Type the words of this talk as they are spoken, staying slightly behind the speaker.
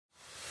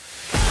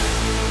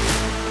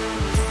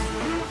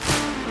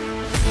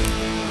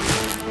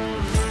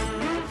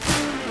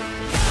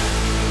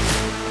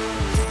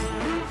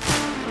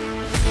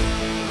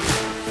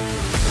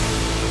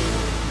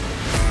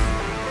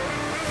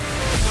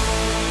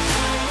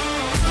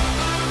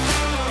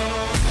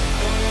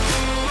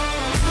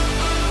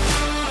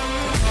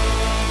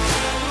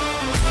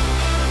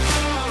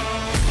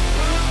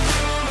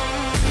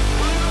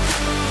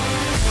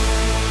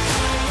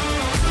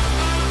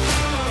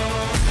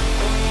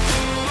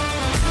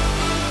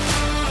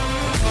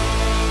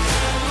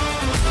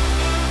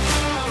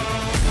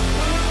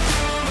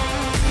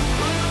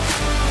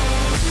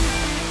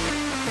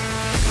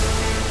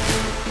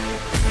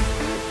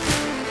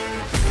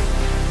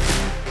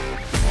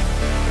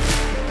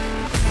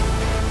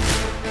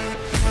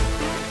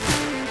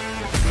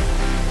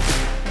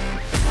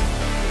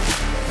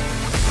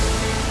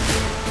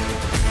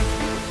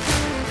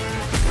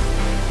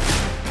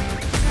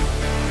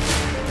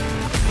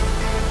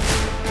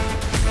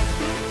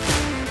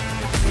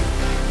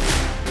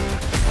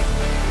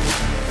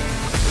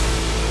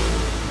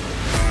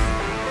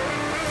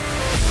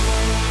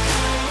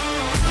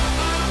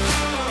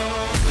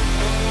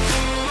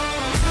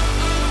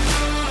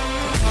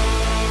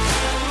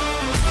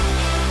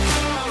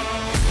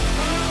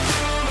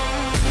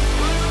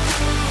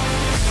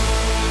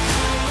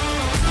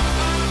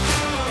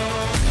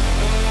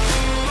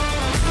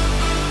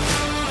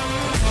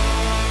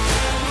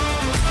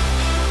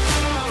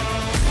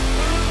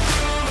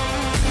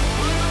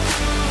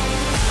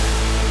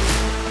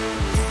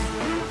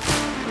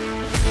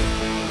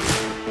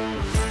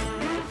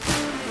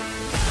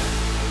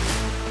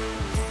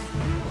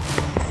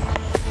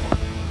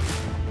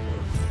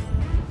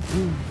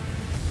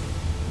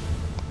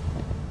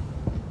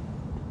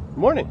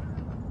Morning.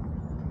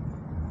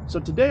 So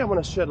today I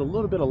want to shed a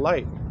little bit of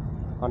light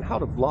on how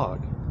to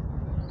vlog.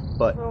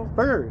 But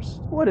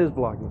first, what is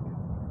vlogging?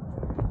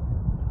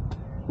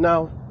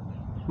 Now,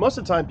 most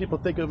of the time people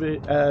think of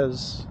it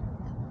as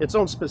its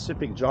own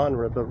specific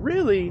genre, but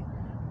really,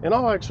 in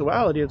all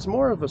actuality, it's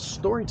more of a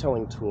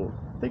storytelling tool.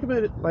 Think of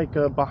it like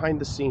behind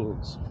the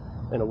scenes,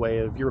 in a way,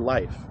 of your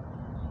life.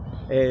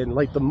 And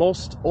like the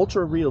most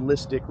ultra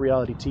realistic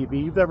reality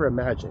TV you've ever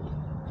imagined.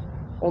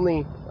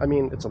 Only, I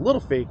mean, it's a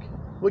little fake.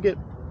 We'll get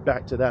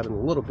back to that in a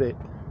little bit.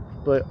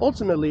 But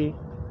ultimately,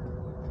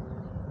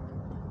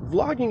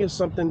 vlogging is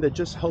something that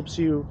just helps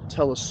you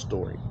tell a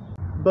story.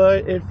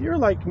 But if you're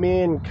like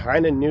me and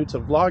kind of new to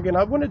vlogging,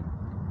 I want to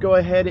go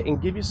ahead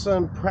and give you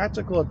some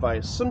practical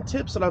advice, some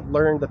tips that I've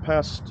learned the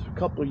past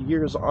couple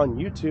years on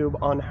YouTube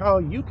on how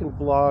you can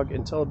vlog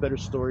and tell a better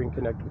story and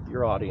connect with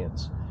your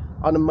audience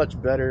on a much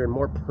better and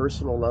more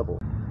personal level.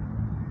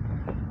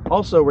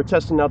 Also, we're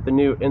testing out the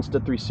new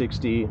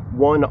Insta360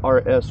 One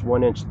RS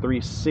 1-inch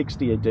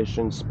 360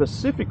 edition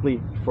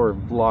specifically for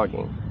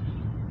vlogging.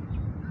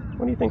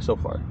 What do you think so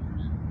far?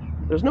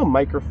 There's no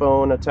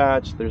microphone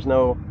attached. There's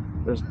no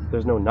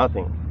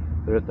nothing.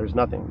 There's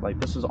nothing. Like,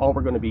 this is all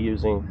we're going to be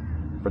using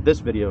for this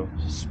video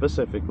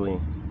specifically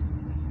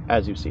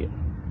as you see it.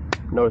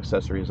 No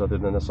accessories other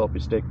than a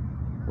selfie stick.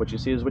 What you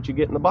see is what you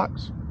get in the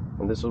box,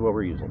 and this is what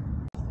we're using.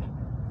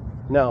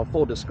 Now,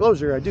 full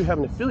disclosure, I do have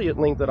an affiliate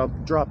link that I'll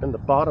drop in the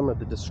bottom of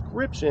the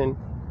description,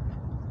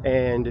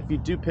 and if you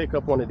do pick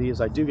up one of these,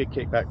 I do get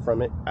kickback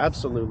from it.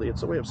 Absolutely,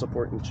 it's a way of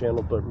supporting the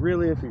channel. But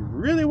really, if you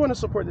really want to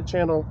support the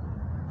channel,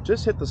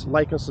 just hit this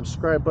like and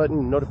subscribe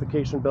button,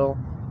 notification bell.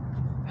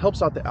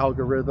 Helps out the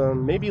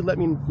algorithm. Maybe let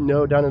me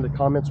know down in the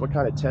comments what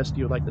kind of test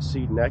you would like to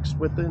see next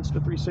with the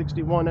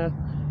Insta360 One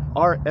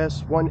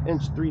RS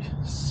 1-inch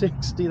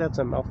 360. That's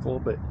a mouthful,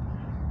 but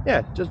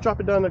yeah, just drop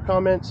it down in the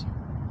comments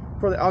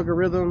for the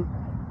algorithm.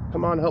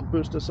 Come on, help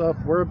boost us up.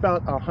 We're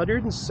about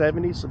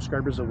 170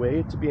 subscribers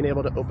away to being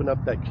able to open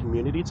up that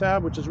community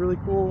tab, which is really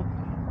cool.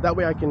 That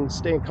way I can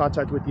stay in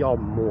contact with y'all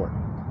more.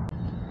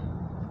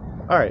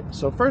 All right,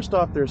 so first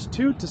off, there's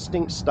two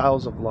distinct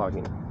styles of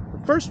vlogging.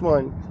 The first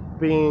one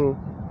being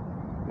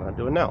what I'm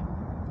doing now,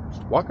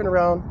 just walking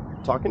around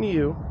talking to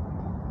you,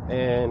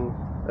 and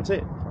that's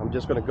it. I'm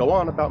just going to go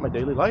on about my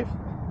daily life.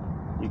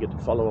 You get to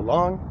follow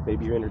along.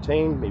 Maybe you're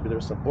entertained, maybe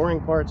there's some boring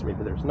parts,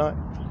 maybe there's not,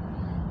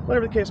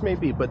 whatever the case may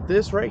be. But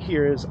this right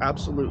here is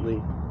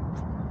absolutely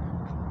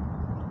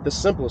the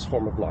simplest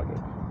form of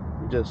vlogging.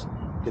 You just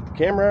get the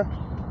camera,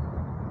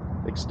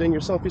 extend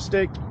your selfie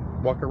stick,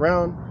 walk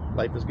around,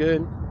 life is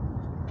good.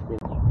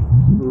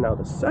 Now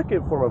the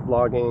second form of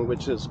vlogging,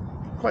 which is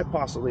quite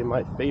possibly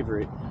my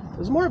favorite,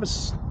 is more of a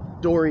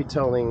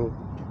storytelling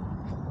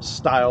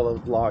style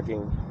of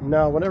vlogging.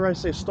 Now, whenever I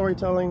say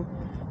storytelling,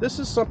 this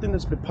is something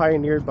that's been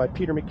pioneered by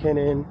Peter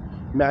McKinnon,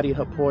 Matty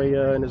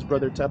Hapoya and his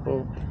brother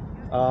Teppo,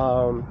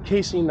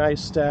 Casey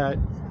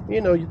Neistat.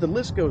 You know, the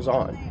list goes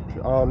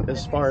on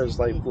as far as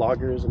like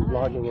vloggers and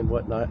vlogging and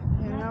whatnot.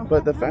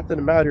 But the fact of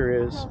the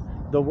matter is,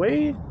 the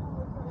way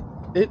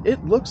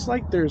it looks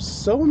like there's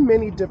so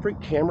many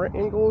different camera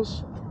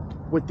angles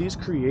with these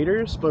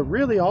creators, but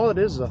really all it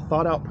is a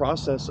thought out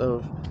process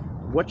of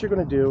what you're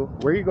going to do,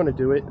 where you're going to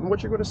do it, and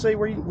what you're going to say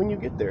when you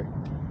get there.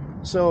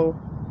 So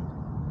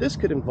this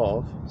could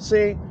involve,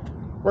 say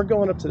we're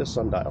going up to the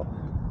sundial.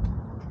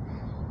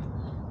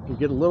 You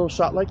get a little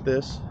shot like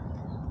this,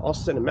 all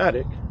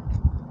cinematic,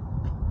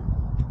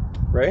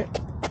 right?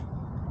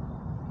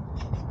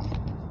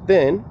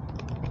 Then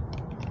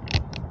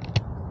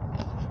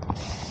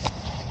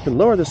you can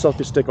lower the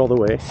selfie stick all the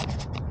way,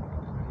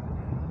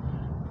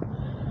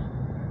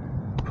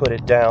 put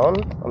it down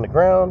on the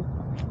ground,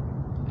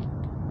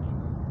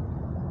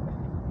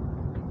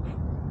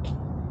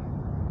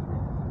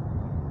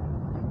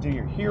 do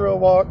your hero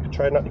walk,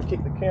 try not to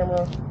kick the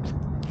camera,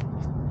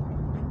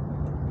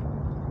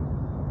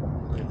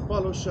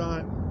 follow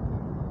shot.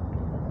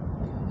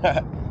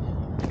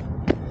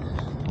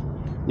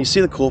 You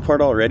see the cool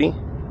part already?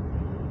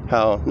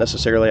 How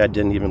necessarily I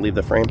didn't even leave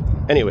the frame.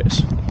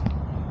 Anyways,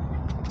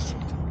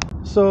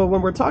 so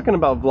when we're talking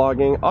about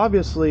vlogging,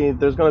 obviously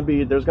there's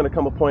gonna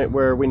come a point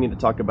where we need to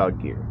talk about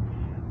gear.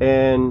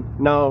 And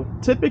now,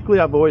 typically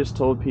I've always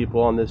told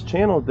people on this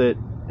channel that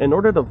in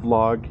order to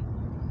vlog,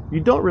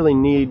 you don't really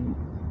need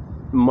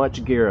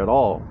much gear at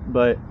all.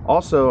 But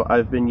also,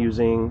 I've been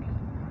using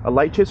a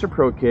Light Chaser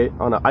Pro kit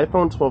on an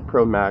iPhone 12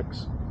 Pro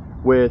Max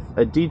with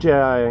a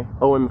DJI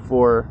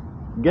OM4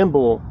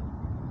 gimbal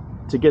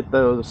to get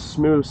those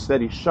smooth,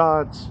 steady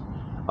shots.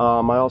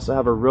 I also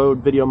have a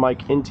Rode Video Mic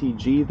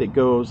NTG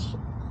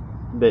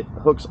that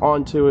hooks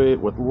onto it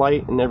with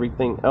light and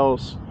everything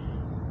else,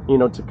 you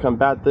know, to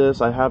combat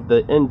this. I have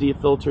the ND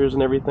filters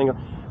and everything.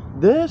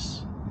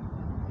 This,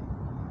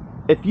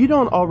 if you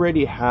don't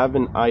already have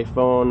an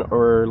iPhone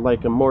or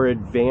like a more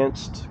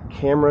advanced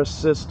camera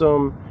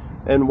system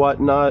and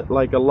whatnot,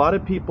 like a lot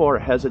of people are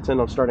hesitant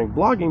on starting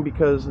vlogging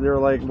because they're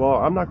like, well,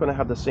 I'm not going to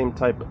have the same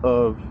type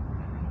of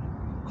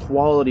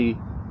quality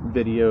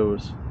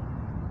videos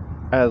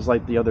as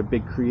like the other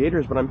big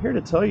creators, but I'm here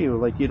to tell you,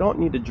 like, you don't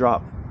need to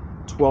drop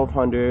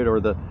 1,200, or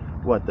the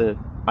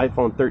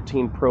iPhone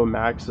 13 Pro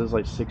Max is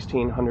like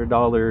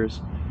 $1,600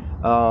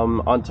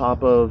 on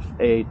top of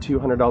a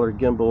 $200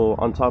 gimbal,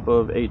 on top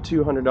of a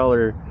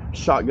 $200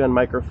 shotgun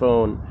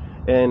microphone,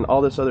 and all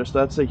this other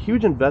stuff. It's a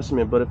huge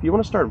investment, but if you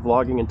want to start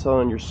vlogging and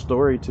telling your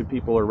story to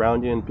people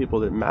around you and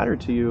people that matter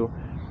to you,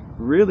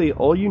 really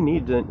all you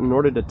need in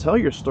order to tell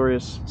your story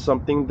is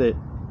something that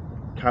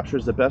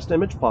captures the best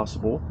image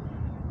possible,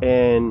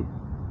 and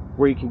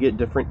where you can get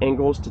different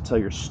angles to tell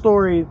your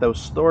story, those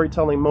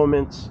storytelling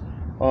moments,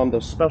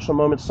 those special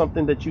moments,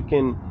 something that you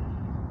can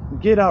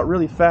get out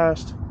really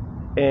fast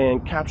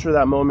and capture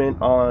that moment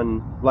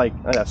on like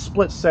a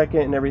split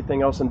second and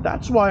everything else. And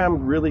that's why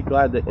I'm really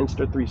glad that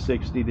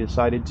Insta360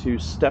 decided to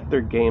step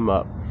their game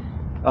up.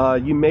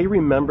 You may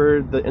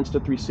remember the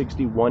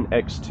Insta360 One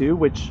X2,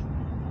 which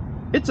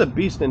it's a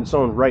beast in its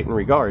own right and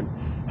regard.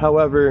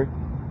 However,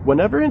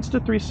 whenever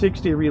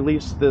Insta360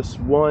 released this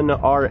One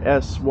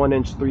RS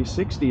 1-inch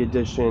 360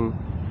 edition,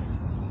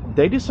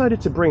 they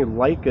decided to bring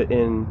Leica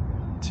in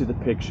to the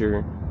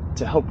picture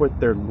to help with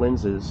their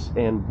lenses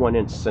and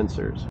 1-inch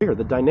sensors. Here,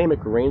 the dynamic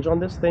range on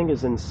this thing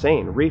is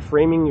insane.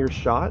 Reframing your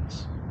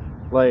shots,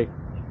 like,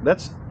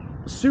 that's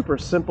super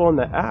simple in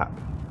the app.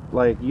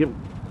 Like,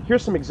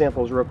 here's some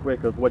examples real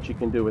quick of what you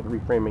can do with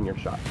reframing your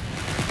shot.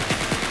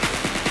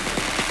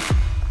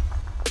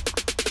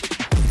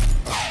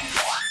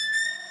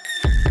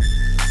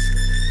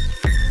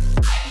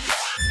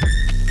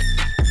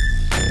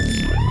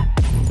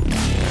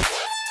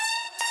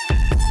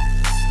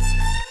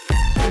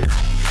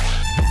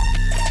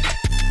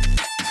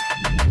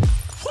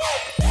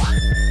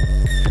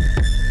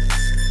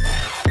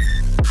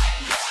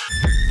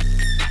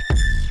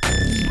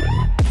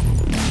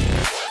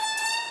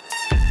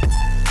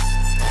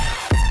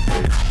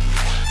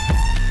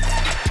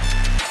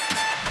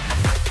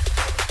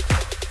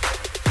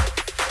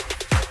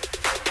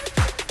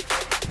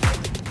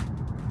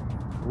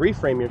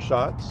 Reframe your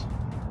shots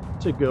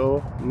to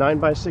go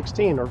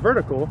 9:16 or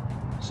vertical,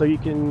 so you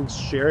can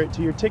share it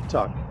to your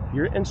TikTok,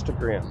 your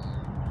Instagram,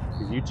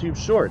 your YouTube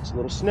Shorts,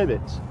 little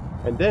snippets,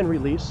 and then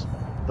release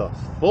the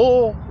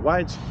full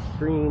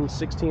widescreen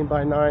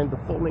 16:9, the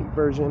full length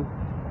version.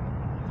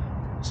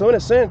 So in a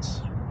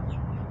sense,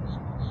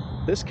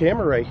 this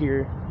camera right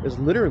here is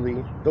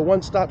literally the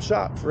one-stop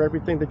shop for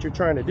everything that you're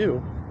trying to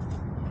do.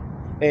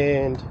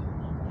 And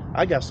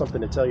I got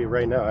something to tell you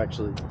right now,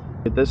 actually.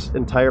 This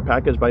entire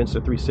package by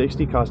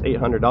Insta360 costs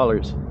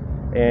 $800,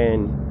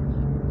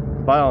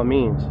 and by all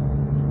means,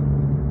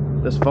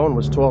 this phone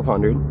was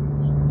 $1,200.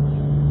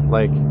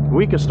 Like,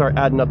 we could start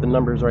adding up the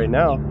numbers right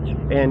now,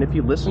 and if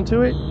you listen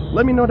to it,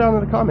 let me know down in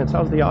the comments,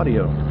 how's the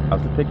audio,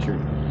 how's the picture,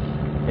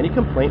 any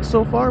complaints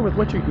so far with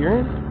what you're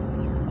hearing?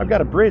 I've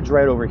got a bridge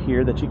right over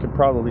here that you could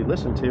probably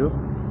listen to,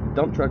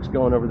 dump trucks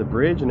going over the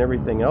bridge and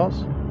everything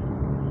else.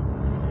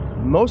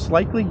 Most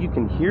likely you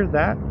can hear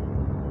that,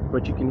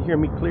 but you can hear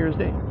me clear as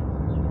day.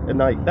 And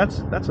like, that's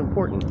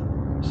important.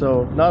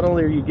 So not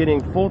only are you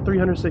getting full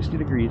 360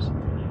 degrees,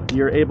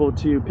 you're able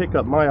to pick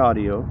up my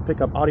audio,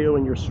 pick up audio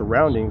in your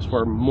surroundings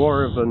for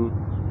more of an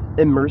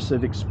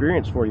immersive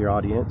experience for your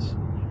audience,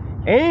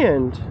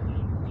 and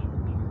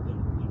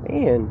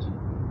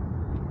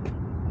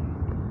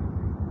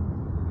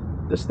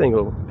this thing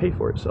will pay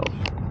for itself.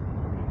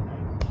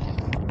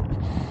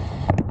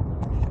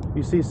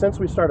 You see, since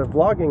we started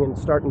vlogging and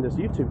starting this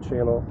YouTube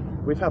channel,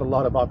 we've had a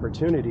lot of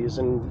opportunities,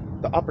 and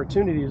the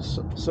opportunities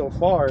so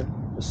far,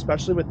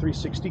 especially with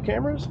 360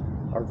 cameras,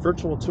 are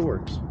virtual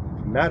tours,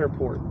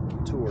 Matterport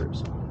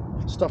tours,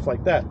 stuff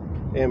like that.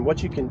 And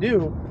what you can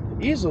do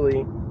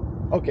easily,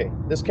 okay,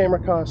 this camera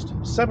cost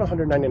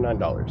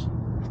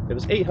 $799. It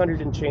was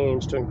 $800 and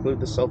change to include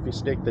the selfie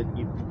stick that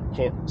you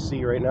can't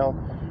see right now,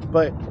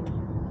 but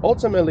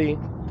ultimately,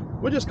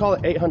 we'll just call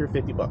it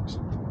 850 bucks.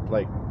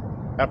 Like,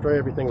 after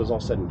everything was all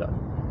said and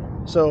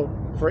done. So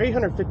for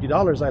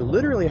 $850, I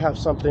literally have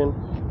something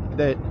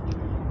that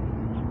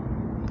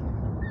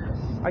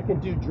I can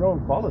do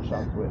drone follow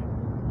shots with.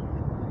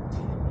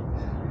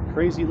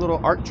 Crazy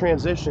little arc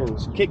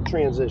transitions, kick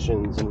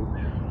transitions, and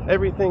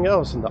everything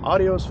else. And the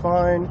audio is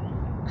fine,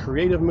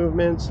 creative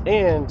movements,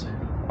 and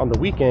on the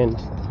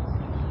weekend,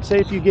 say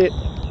if you get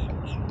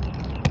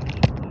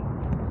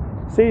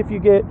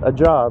a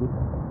job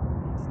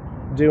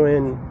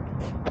doing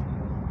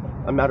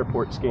a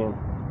Matterport scan,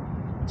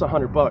 it's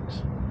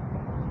 $100.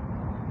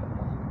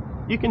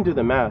 You can do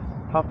the math.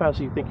 How fast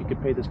do you think you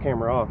could pay this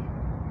camera off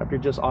after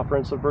just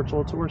offering some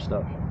virtual tour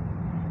stuff?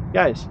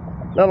 Guys,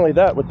 not only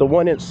that, with the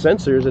 1-inch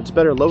sensors, it's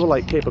better low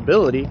light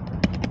capability.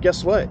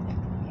 Guess what?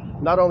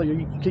 Not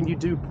only can you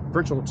do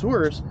virtual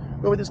tours,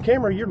 but with this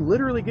camera, you're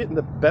literally getting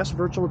the best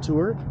virtual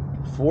tour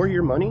for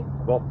your money.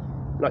 Well,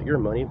 not your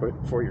money, but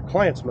for your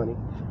client's money.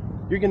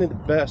 You're getting the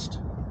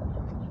best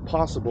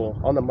possible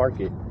on the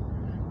market.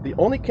 The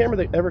only camera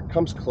that ever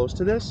comes close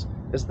to this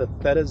is the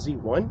Theta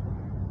Z1,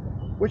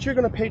 which you're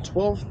going to pay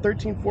 $1,200,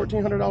 $1,300,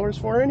 $1,400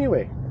 for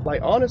anyway.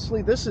 Like,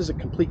 honestly, this is a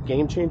complete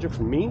game changer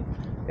for me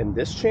and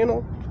this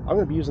channel. I'm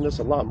going to be using this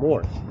a lot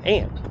more.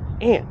 And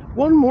And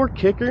one more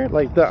kicker,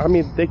 like I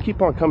mean, they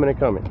keep on coming and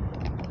coming.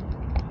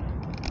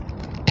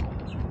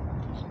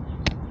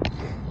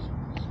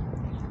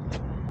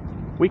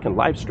 We can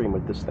live stream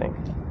with this thing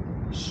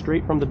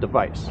straight from the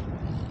device.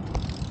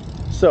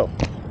 So,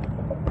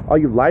 all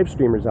you live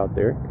streamers out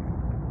there,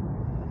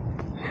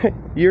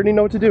 you already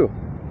know what to do.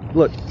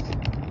 Look,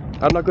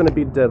 I'm not going to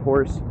beat a dead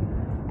horse.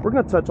 We're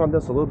going to touch on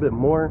this a little bit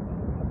more,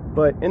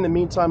 but in the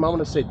meantime, I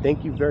want to say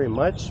thank you very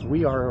much.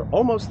 We are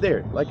almost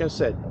there. Like I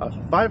said,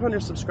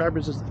 500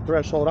 subscribers is the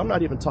threshold. I'm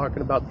not even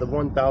talking about the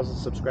 1,000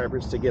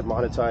 subscribers to get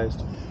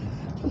monetized.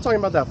 I'm talking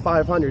about that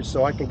 500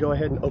 so I can go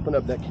ahead and open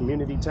up that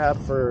community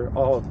tab for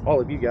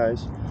all of you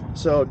guys.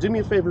 So do me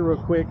a favor real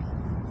quick,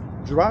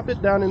 drop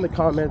it down in the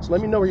comments.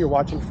 Let me know where you're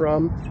watching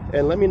from,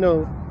 and let me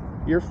know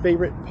your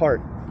favorite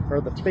part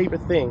or the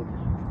favorite thing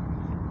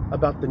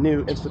about the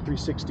new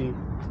Insta360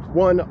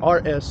 One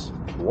RS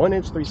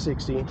 1-inch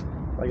 360.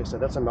 Like I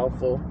said, that's a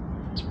mouthful.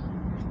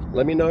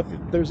 Let me know if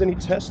there's any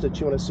tests that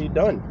you want to see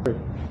done.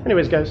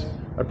 Anyways, guys,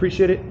 I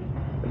appreciate it.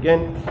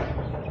 Again,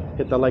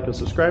 hit that like and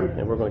subscribe,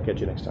 and we're going to catch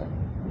you next time.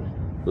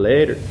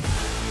 Later.